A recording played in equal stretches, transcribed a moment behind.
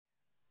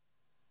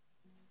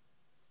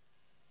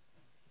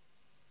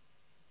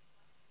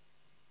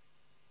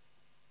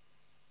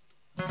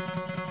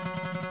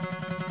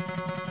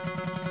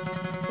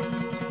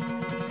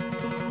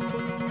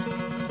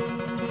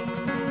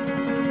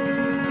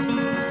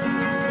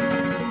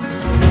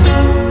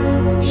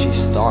She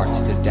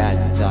starts to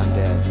dance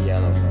under the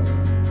yellow moon.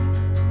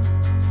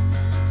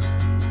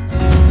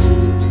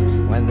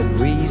 When the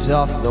breeze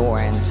of the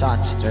wind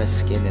touched her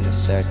skin in a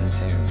certain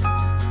tune,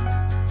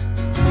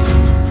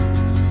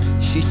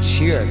 she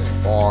cheered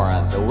for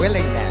the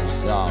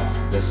willingness of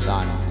the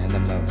sun and the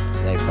moon.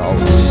 They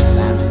both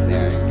stand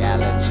there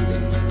gallantly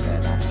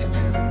that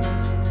afternoon.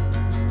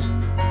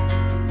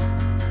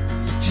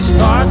 She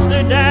starts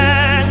to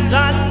dance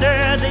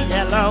under the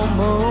yellow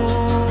moon.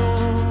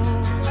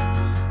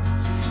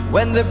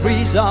 When the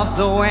breeze of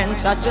the wind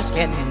touched her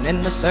skin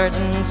in a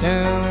certain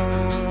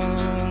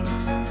tune,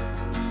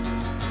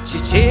 she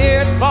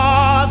cheered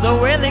for the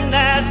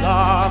willingness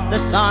of the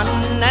sun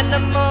and the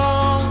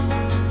moon.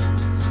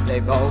 They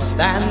both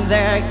stand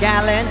there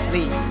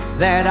gallantly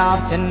that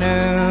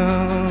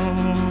afternoon.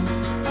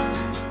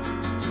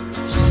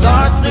 She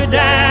starts to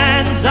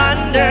dance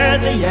under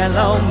the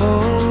yellow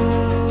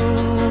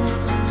moon.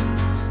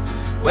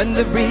 When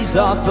the breeze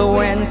of the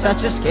wind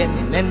touched her skin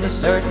in a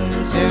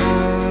certain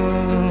tune,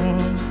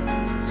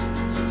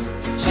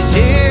 she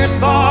cheered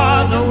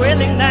for the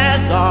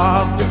willingness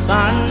of the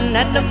sun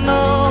and the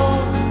moon.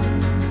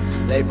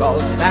 They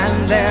both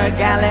stand there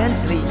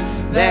gallantly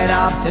that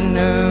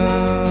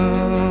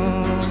afternoon.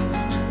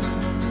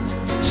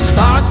 She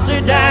starts to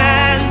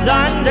dance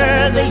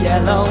under the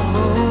yellow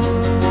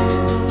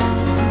moon.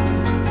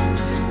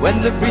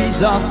 When the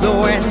breeze of the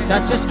wind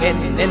touched her skin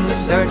in a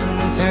certain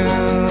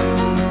tune,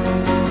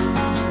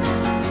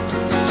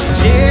 she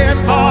cheered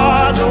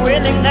for the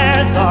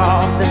willingness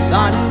of the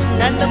sun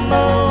and the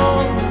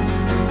moon.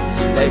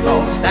 They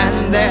both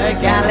stand there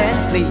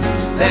gallantly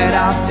that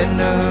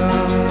afternoon.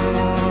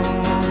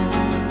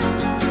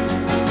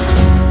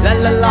 La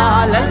la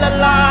la la la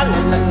la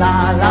la la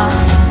la.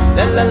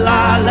 La la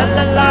la la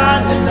la la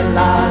la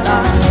la la.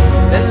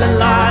 La la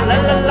la la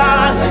la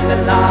la la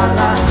la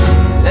la.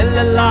 La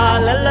la la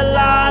la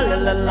la la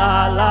la la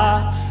la.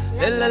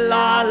 La la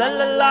la la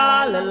la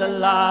la la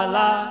la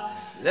la.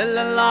 La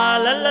la la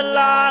la la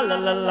la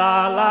la la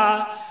la.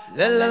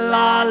 La la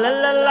la la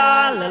la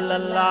la la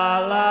la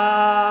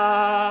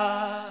la.